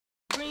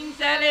Green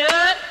Sally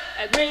up,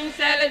 Green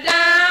Sally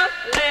down.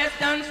 Last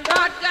done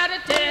start, gotta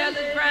tell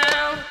the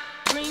ground.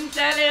 Green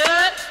Sally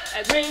up,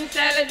 Green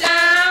Sally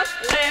down.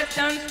 Last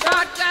done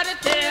start, gotta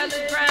tell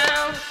the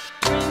ground.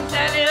 Green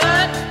Sally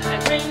up,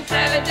 Green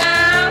Sally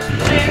down.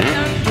 Last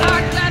done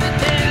start, gotta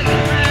tell the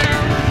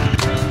ground.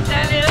 Green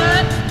Sally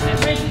up,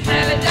 Green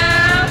Sally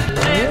down.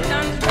 Last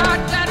done start,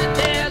 gotta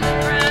tell the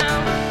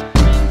ground.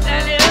 Green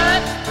Sally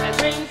up,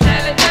 Green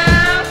Sally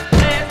down.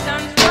 Last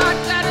done start,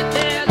 gotta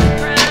tell the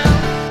ground.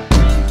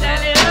 Green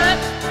Sally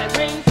up,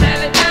 Green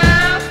Sally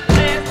down.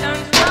 Last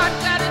done start,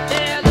 gotta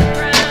tell the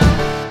ground.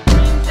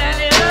 Green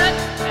Sally up,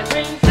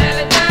 Green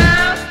Sally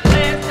down.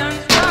 Last done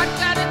start,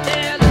 gotta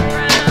tell the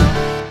ground.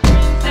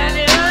 Green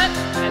Sally up,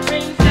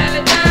 Green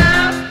Sally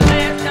down.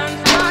 Last done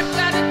start,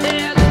 gotta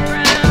tell the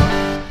ground.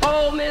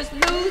 Oh, Miss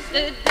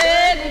Lucy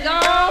dead and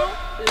gone,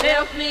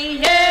 left me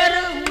here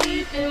to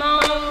weep and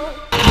moan.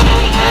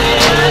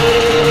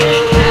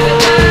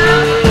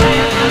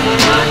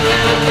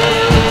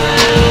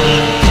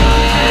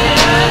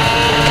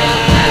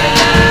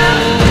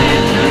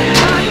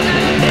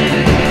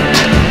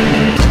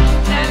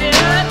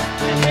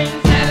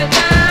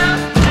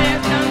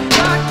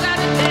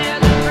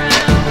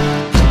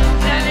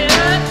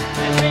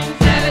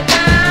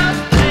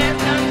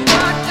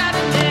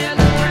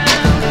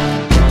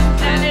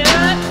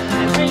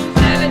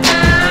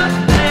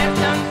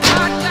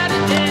 Dead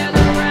and gone,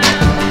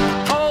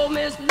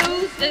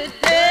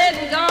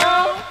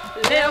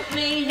 left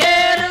me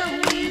here to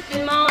weep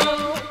and moan.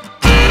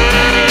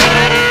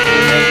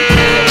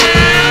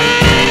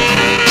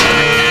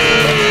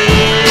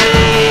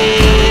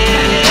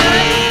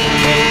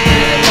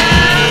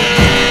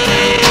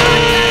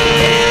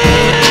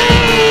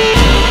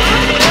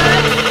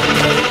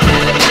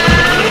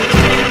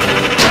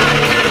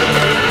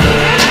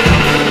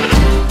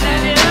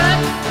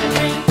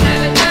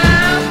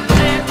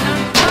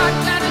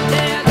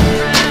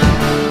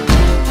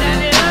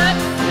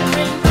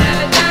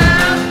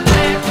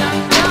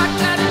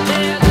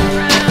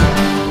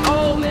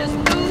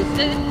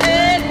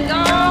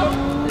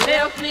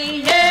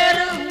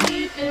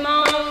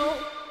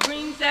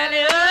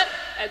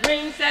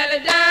 Green Sally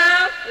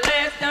down,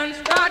 last done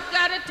start,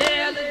 gotta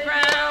tell the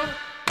ground.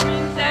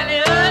 Green Sally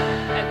up,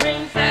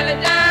 Green Sally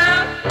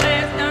down,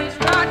 last done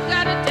start,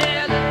 gotta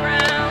tell the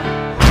ground.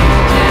 Green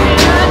Sally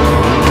up,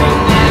 Green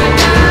Sally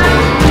down,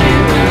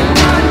 last done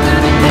start,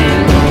 gotta tell the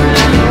ground.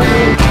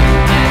 Green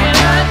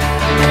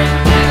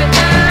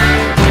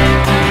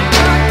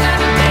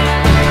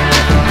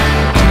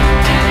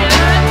Sally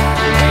up,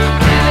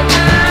 Green Sally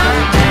down,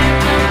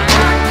 last done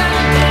start,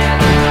 gotta tell the ground.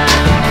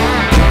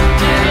 Green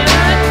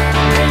Sally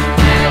up, Green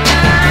Sally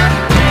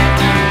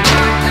down,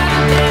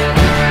 last done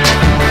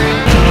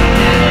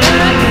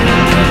start,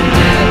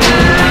 gotta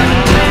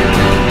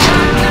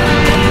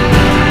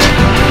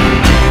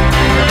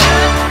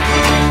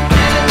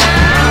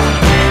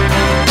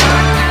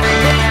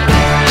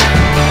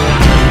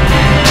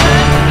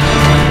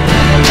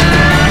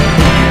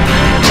tell the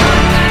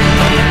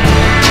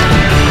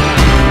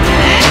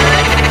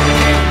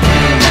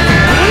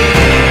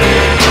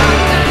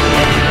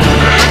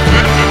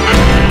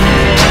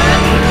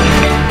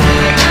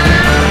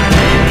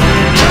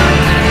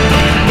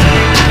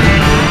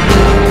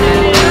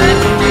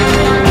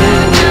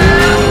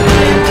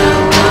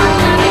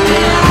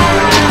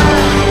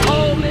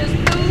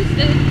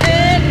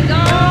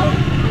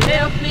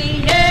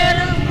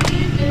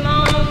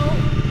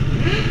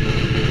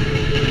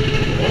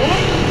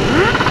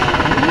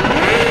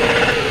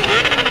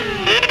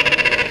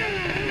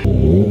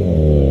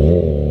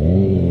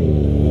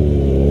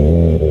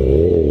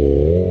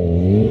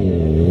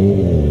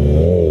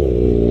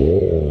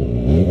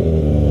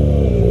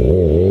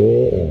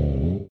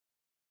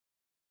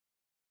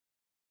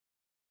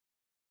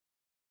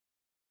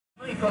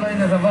I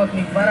kolejny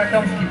zawodnik,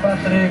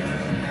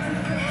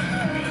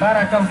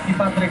 Barakomski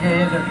Patryk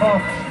jedzie po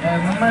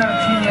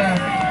Marcinie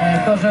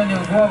Korzeniu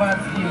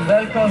Głowackim z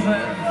Elkorzy.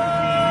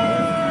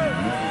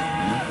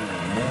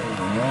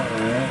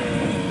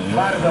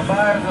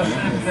 Bardzo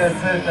szybkie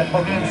cyrte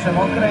po większym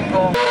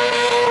okręgu.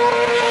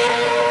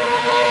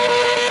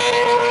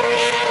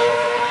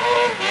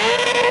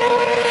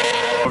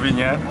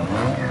 Powinie.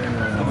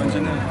 To będzie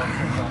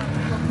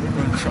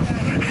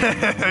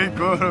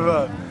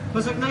kurwa.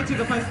 Pożegnajcie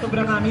go Państwo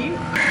brawami.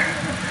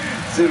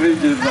 Czy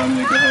wyjdziesz za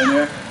mnie,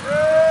 kochanie?